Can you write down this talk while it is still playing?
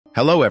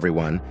Hello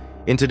everyone.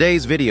 In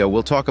today's video,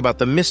 we'll talk about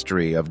the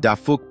mystery of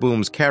Dafuk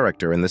Boom's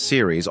character in the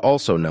series,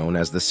 also known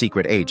as the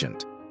Secret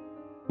Agent.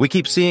 We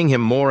keep seeing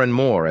him more and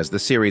more as the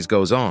series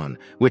goes on,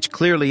 which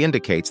clearly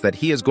indicates that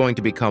he is going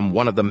to become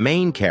one of the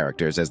main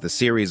characters as the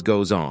series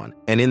goes on.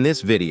 And in this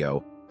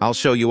video, I'll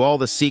show you all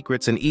the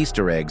secrets and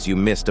Easter eggs you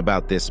missed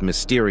about this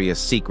mysterious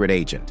secret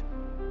agent.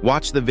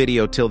 Watch the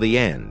video till the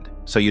end,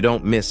 so you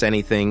don't miss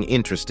anything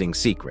interesting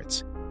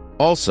secrets.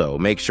 Also,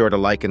 make sure to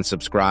like and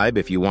subscribe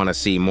if you want to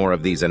see more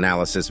of these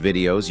analysis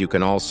videos. You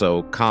can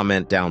also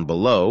comment down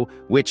below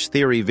which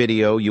theory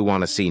video you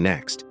want to see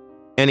next.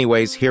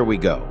 Anyways, here we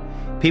go.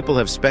 People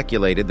have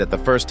speculated that the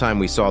first time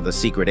we saw the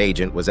secret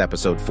agent was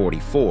episode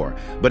 44,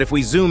 but if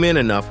we zoom in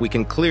enough, we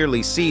can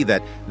clearly see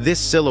that this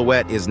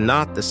silhouette is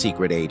not the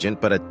secret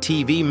agent, but a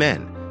TV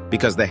man,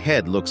 because the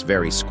head looks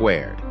very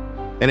squared.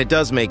 And it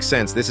does make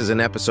sense. This is an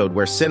episode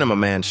where Cinema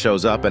Man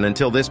shows up, and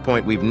until this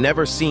point, we've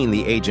never seen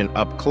the agent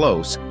up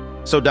close.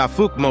 So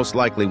Dafuk most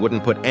likely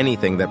wouldn't put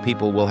anything that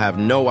people will have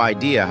no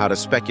idea how to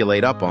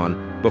speculate up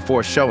on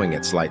before showing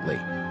it slightly.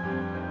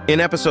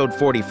 In episode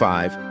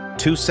 45,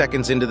 2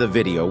 seconds into the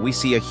video, we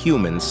see a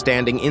human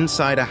standing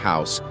inside a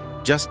house,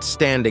 just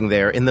standing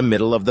there in the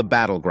middle of the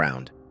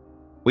battleground.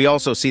 We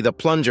also see the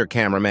plunger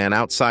cameraman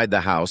outside the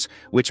house,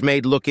 which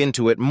made look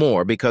into it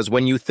more because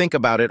when you think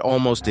about it,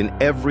 almost in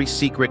every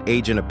secret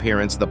agent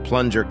appearance, the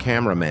plunger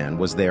cameraman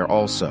was there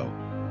also.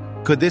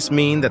 Could this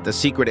mean that the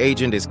secret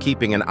agent is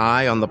keeping an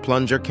eye on the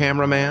plunger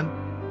cameraman?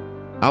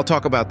 I'll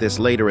talk about this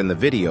later in the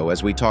video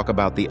as we talk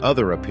about the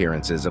other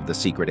appearances of the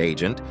secret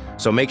agent,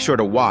 so make sure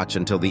to watch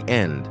until the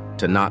end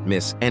to not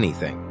miss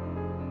anything.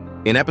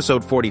 In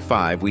episode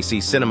 45, we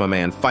see Cinema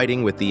Man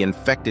fighting with the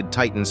infected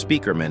Titan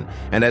speakermen,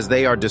 and as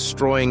they are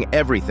destroying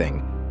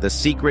everything, the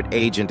secret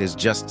agent is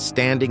just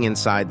standing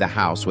inside the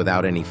house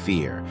without any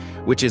fear,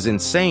 which is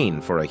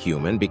insane for a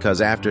human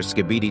because after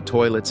Skibidi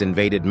toilets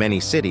invaded many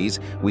cities,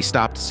 we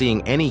stopped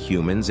seeing any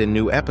humans in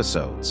new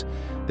episodes.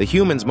 The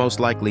humans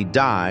most likely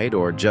died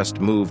or just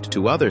moved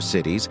to other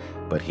cities,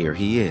 but here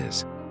he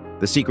is,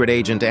 the secret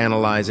agent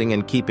analyzing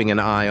and keeping an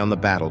eye on the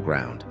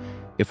battleground.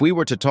 If we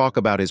were to talk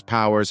about his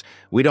powers,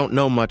 we don't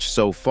know much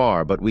so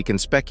far, but we can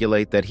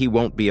speculate that he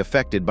won't be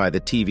affected by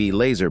the TV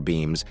laser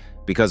beams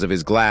because of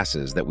his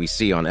glasses that we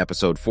see on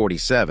episode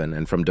 47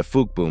 and from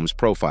Dafuk Boom's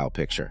profile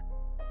picture.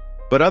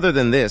 But other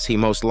than this, he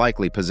most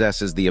likely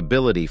possesses the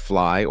ability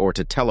fly or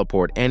to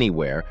teleport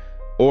anywhere,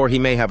 or he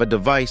may have a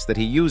device that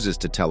he uses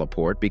to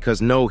teleport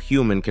because no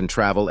human can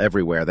travel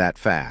everywhere that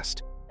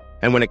fast.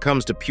 And when it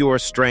comes to pure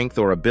strength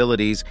or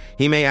abilities,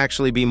 he may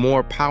actually be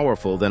more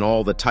powerful than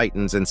all the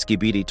Titans and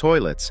Skibidi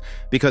toilets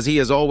because he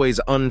is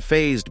always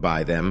unfazed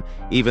by them,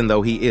 even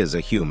though he is a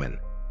human.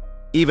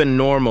 Even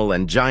normal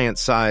and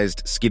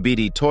giant-sized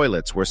Skibidi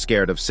toilets were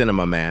scared of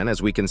Cinema Man,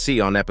 as we can see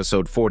on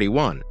episode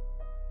 41.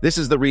 This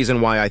is the reason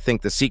why I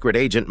think the secret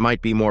agent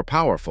might be more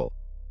powerful.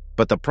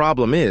 But the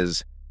problem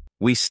is,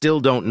 we still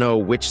don't know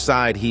which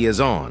side he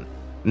is on,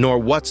 nor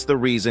what's the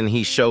reason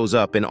he shows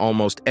up in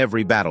almost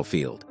every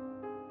battlefield.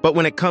 But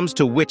when it comes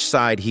to which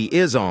side he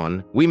is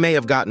on, we may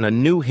have gotten a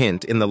new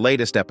hint in the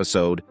latest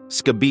episode,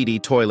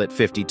 Skibidi Toilet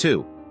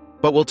 52.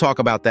 But we'll talk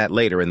about that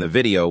later in the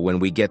video when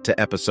we get to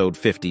episode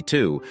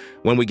 52.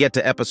 When we get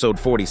to episode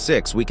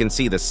 46, we can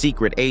see the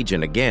secret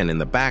agent again in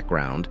the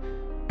background.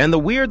 And the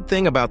weird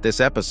thing about this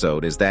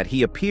episode is that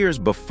he appears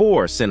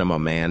before Cinema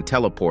Man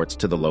teleports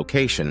to the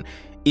location,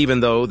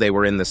 even though they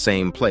were in the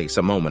same place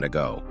a moment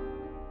ago.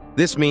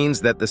 This means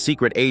that the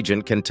secret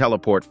agent can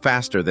teleport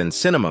faster than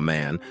Cinema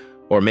Man,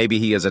 or maybe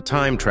he is a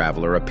time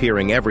traveler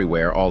appearing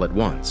everywhere all at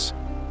once.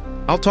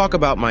 I'll talk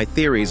about my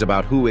theories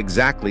about who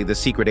exactly the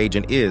secret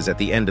agent is at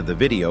the end of the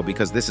video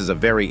because this is a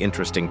very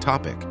interesting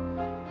topic.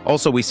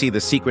 Also, we see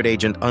the secret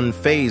agent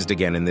unfazed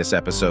again in this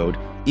episode,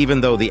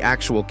 even though the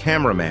actual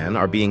cameraman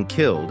are being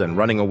killed and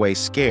running away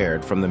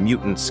scared from the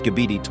mutant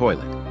Skibidi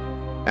toilet.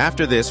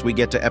 After this, we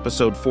get to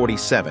episode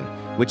 47,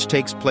 which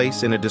takes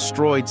place in a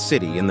destroyed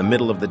city in the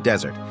middle of the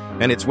desert,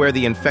 and it's where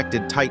the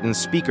infected Titan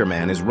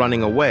speakerman is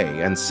running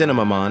away and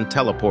Cinema Man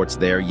teleports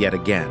there yet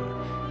again.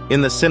 In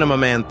the Cinema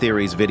Man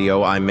Theories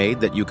video I made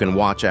that you can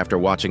watch after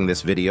watching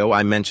this video,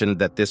 I mentioned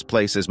that this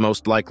place is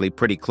most likely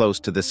pretty close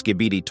to the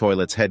Skibidi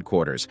toilet's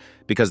headquarters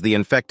because the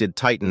infected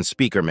Titan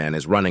speakerman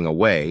is running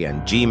away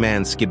and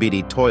G-Man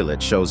Skibidi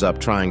toilet shows up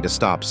trying to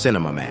stop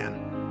Cinema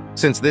Man.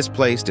 Since this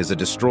place is a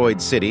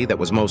destroyed city that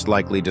was most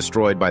likely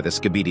destroyed by the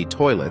Skibidi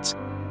toilets,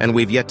 and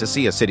we've yet to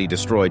see a city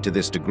destroyed to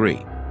this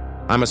degree,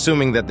 I'm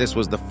assuming that this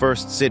was the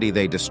first city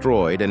they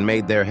destroyed and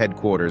made their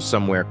headquarters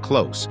somewhere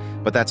close,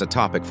 but that's a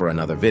topic for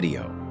another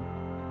video.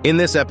 In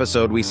this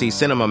episode, we see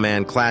Cinema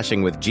Man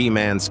clashing with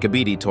G-Man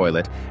Skibidi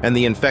toilet, and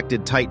the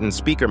infected Titan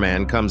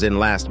speakerman comes in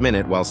last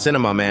minute while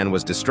Cinema Man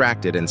was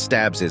distracted and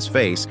stabs his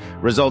face,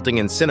 resulting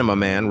in Cinema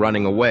Man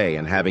running away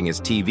and having his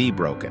TV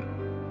broken.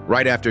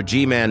 Right after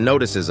G-Man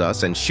notices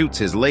us and shoots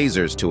his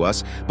lasers to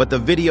us, but the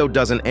video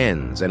doesn't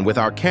end, and with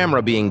our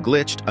camera being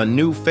glitched, a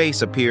new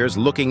face appears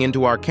looking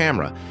into our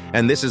camera,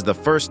 and this is the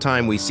first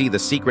time we see the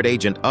secret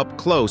agent up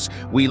close.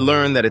 We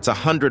learn that it's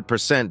 100%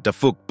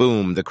 Dafuk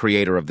Boom, the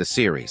creator of the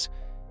series.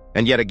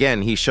 And yet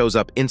again, he shows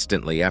up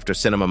instantly after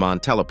Cinnamon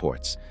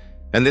teleports.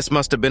 And this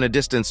must have been a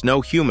distance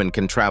no human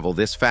can travel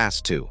this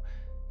fast to.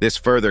 This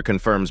further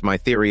confirms my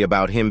theory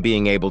about him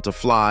being able to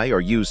fly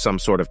or use some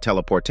sort of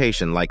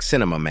teleportation like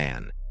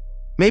Cinnamon.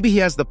 Maybe he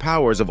has the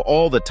powers of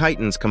all the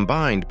Titans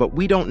combined, but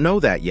we don't know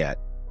that yet.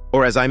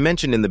 Or as I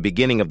mentioned in the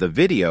beginning of the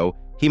video,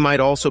 he might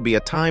also be a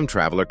time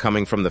traveler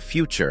coming from the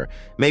future,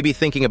 maybe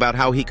thinking about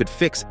how he could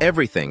fix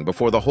everything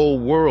before the whole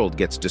world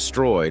gets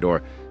destroyed,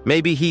 or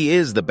maybe he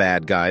is the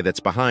bad guy that's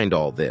behind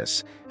all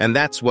this. And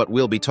that's what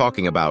we'll be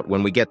talking about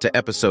when we get to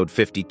episode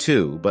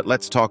 52, but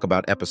let's talk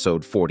about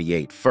episode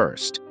 48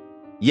 first.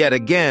 Yet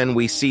again,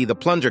 we see the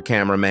plunger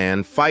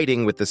cameraman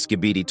fighting with the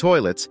Skibidi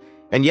toilets,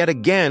 and yet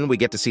again, we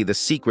get to see the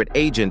secret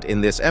agent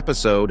in this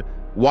episode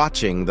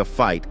watching the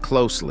fight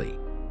closely.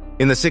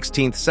 In the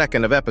 16th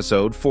second of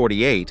episode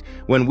 48,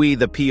 when we,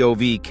 the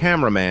POV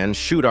cameraman,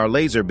 shoot our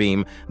laser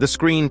beam, the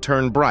screen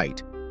turned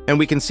bright, and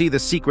we can see the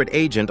secret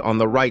agent on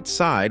the right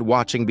side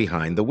watching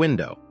behind the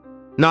window.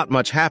 Not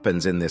much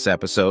happens in this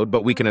episode,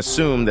 but we can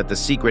assume that the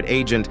secret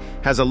agent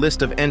has a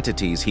list of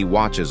entities he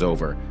watches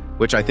over,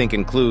 which I think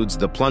includes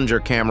the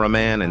plunger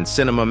cameraman and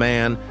cinema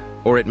man,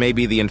 or it may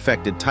be the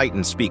infected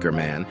Titan speaker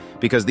man,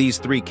 because these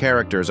three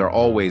characters are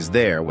always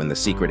there when the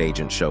secret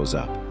agent shows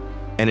up.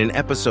 And in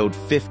episode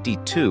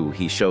 52,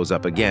 he shows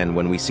up again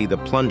when we see the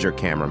plunger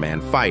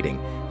cameraman fighting,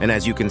 and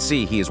as you can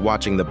see, he is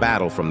watching the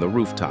battle from the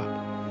rooftop.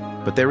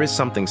 But there is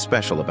something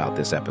special about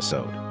this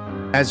episode.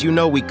 As you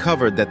know, we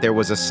covered that there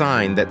was a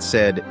sign that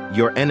said,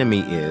 "Your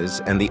enemy is,"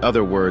 and the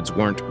other words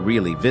weren't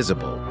really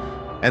visible.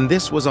 And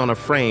this was on a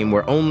frame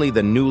where only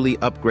the newly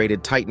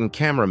upgraded Titan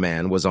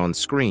cameraman was on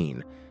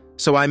screen.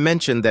 So I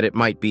mentioned that it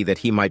might be that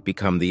he might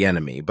become the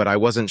enemy, but I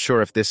wasn't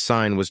sure if this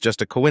sign was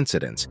just a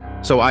coincidence.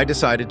 So I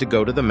decided to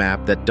go to the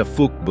map that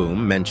Dafukboom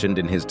mentioned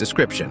in his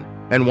description,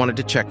 and wanted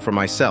to check for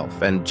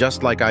myself, and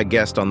just like I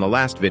guessed on the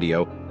last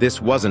video,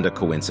 this wasn't a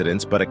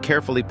coincidence, but a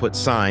carefully put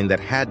sign that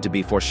had to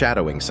be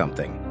foreshadowing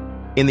something.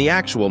 In the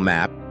actual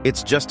map,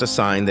 it's just a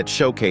sign that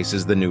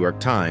showcases the New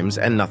York Times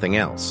and nothing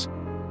else.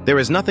 There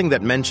is nothing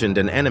that mentioned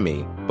an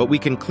enemy, but we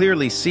can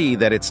clearly see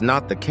that it's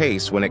not the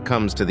case when it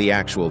comes to the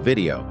actual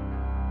video.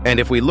 And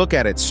if we look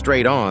at it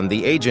straight on,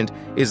 the agent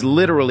is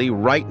literally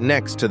right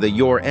next to the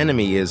 "Your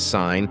enemy is"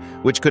 sign,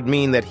 which could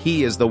mean that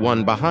he is the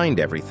one behind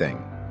everything.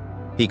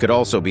 He could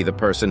also be the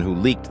person who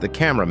leaked the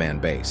cameraman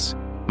base.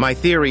 My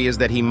theory is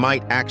that he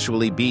might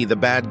actually be the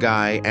bad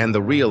guy and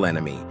the real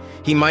enemy.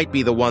 He might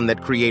be the one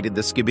that created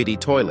the Skibidi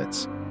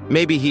toilets.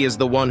 Maybe he is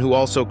the one who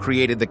also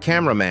created the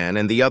cameraman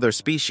and the other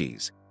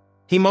species.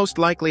 He most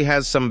likely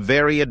has some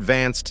very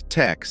advanced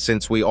tech,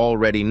 since we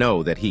already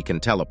know that he can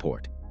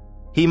teleport.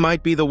 He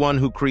might be the one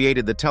who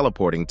created the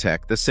teleporting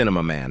tech the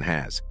Cinema Man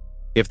has.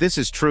 If this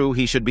is true,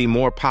 he should be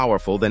more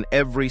powerful than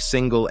every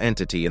single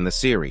entity in the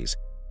series.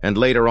 And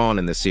later on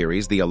in the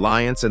series, the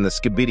Alliance and the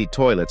Skibidi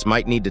toilets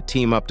might need to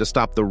team up to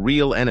stop the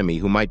real enemy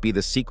who might be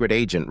the secret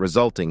agent,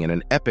 resulting in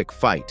an epic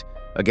fight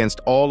against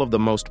all of the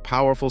most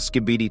powerful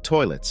Skibidi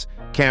toilets,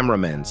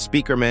 cameramen,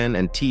 speakermen,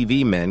 and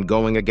TV men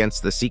going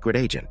against the secret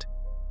agent.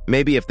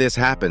 Maybe if this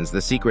happens,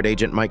 the secret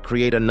agent might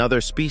create another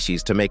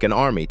species to make an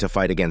army to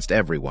fight against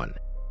everyone.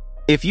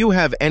 If you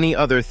have any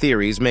other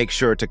theories, make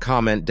sure to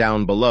comment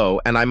down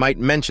below, and I might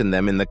mention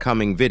them in the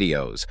coming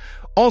videos.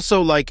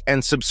 Also, like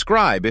and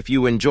subscribe if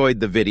you enjoyed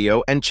the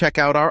video, and check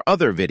out our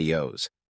other videos.